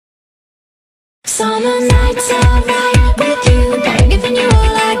Summer nights alright with you, boy, giving you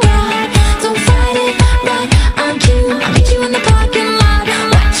all I got. Don't fight it, right, I'm cute. I'll meet you in the parking lot.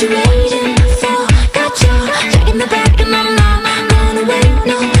 What you waiting for? Gotcha, check in the back and I'm not gonna wait,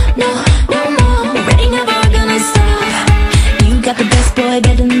 no, no, no more. Ready, never gonna stop. You got the best boy,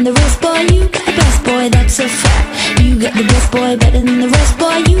 better than the rest, boy. You got the best boy, that's a fact. You got the best boy, better than the rest,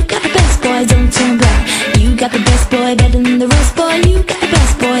 boy. You got the best boy, don't turn back. You got the best boy, better than the rest, boy. You got the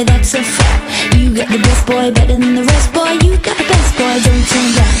best boy, that's a fact. You got the best boy, better than the rest, boy. You got the best boy, don't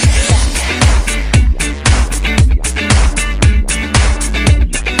turn back.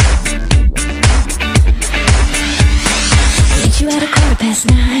 Meet you at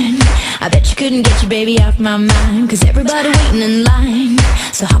 9:15. I bet you couldn't get your baby off my mind, cause everybody waiting in line.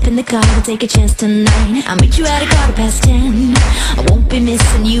 So hop in the car, we'll take a chance tonight. I'll meet you at 10:15. I won't be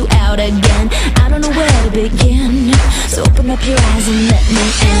missing you out again. I don't know where to begin, so open up your eyes and let me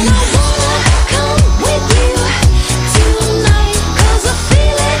in. I wanna come with you tonight, cause I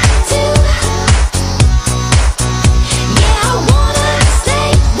feel it too. Yeah, I wanna stay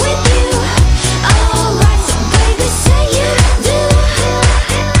with you. Alright, so baby, say you do.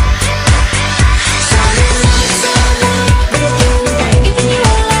 Summer nights alright with you, giving you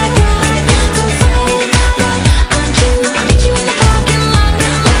all I got. Don't fight it, right, I'm cute. I'll meet you in the parking lot.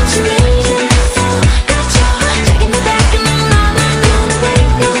 What you waiting for? Gotcha, check in the back and I'm not gonna wait,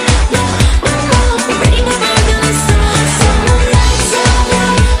 no, no, no more. Ready, never gonna stop. Summer nights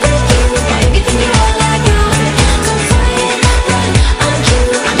alright with you, giving you all I got. Don't fight it, right, I'm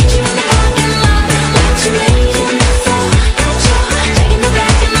cute. I'll meet you in the parking lot. What you waiting for? Gotcha, check in the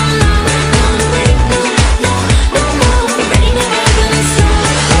back and I'm not gonna wait, no, no, no more. Ready, never gonna stop.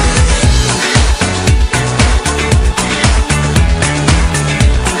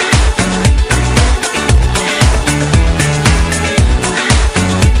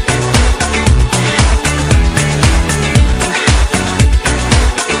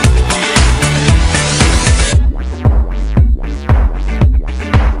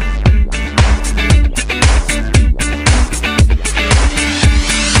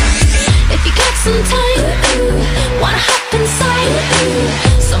 If you got some time, wanna hop inside,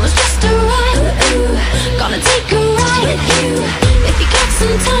 summer's just arrived, gonna take a ride. If you got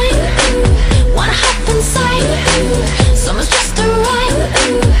some time, wanna hop inside, summer's just arrived,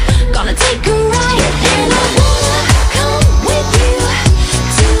 gonna take a ride. And I wanna come with you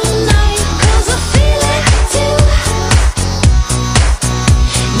tonight, cause I feel it too.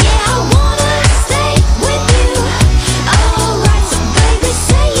 Yeah, I wanna stay with you. Alright, so baby,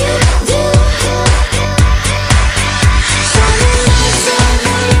 say you do. Summer nights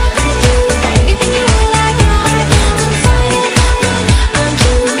alright with you, giving you all I got. Don't fight it, right, I'm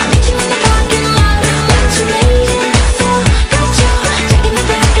cute. I'll meet you in the parking lot. What you waiting for? Gotcha, check in the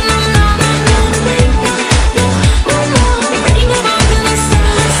back and I'm not gonna wait, no, no, no more. Ready, never gonna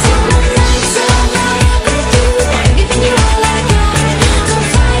stop. Summer nights alright with you, giving you all I got. Don't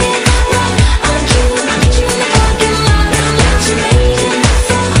fight it, right, I'm cute. I'll meet you in the parking lot. What you waiting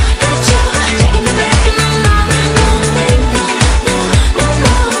for? Gotcha, check in the back and I'm not gonna wait, no, no, no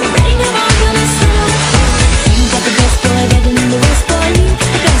more. Ready, never gonna stop. You got the best boy, better than the rest, boy. You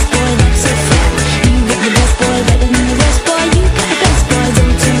got the best boy, that's a fact. You got the best boy, better than the rest, boy. You got the best boy,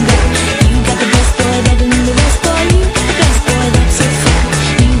 don't turn back. You got the best boy, better than the rest, boy. You got the best boy, that's a fact.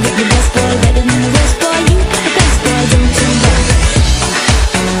 You got the best boy, better than the rest, boy. You got the best boy, don't turn back.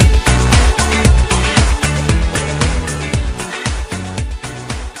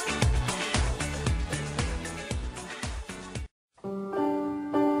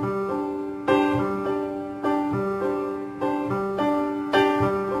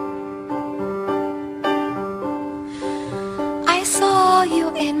 I saw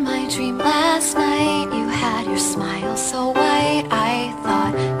you in my dream last night. You had your smile so white. I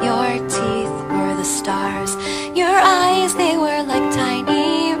thought your teeth were the stars. Your eyes, they were like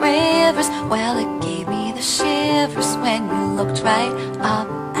tiny rivers. Well, it gave me the shivers when you looked right up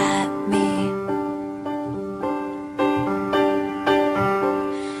at me.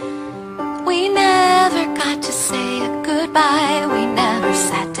 We never got to say a goodbye. We never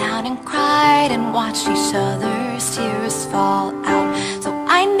sat down and cried and watched each other's tears fall out. So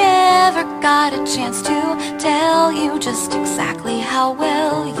I never got a chance to tell you just exactly how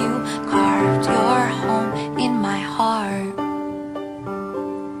well you carved your home in my heart.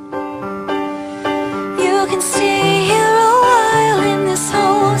 You can stay here a while in this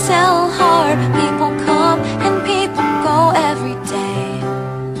hotel heart. People come and people go every day.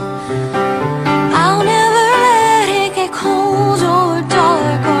 I'll never let it get cold or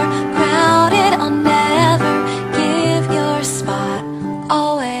dark or crowded. I'll never give your spot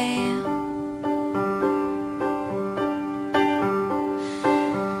away.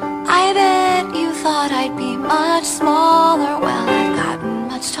 much smaller.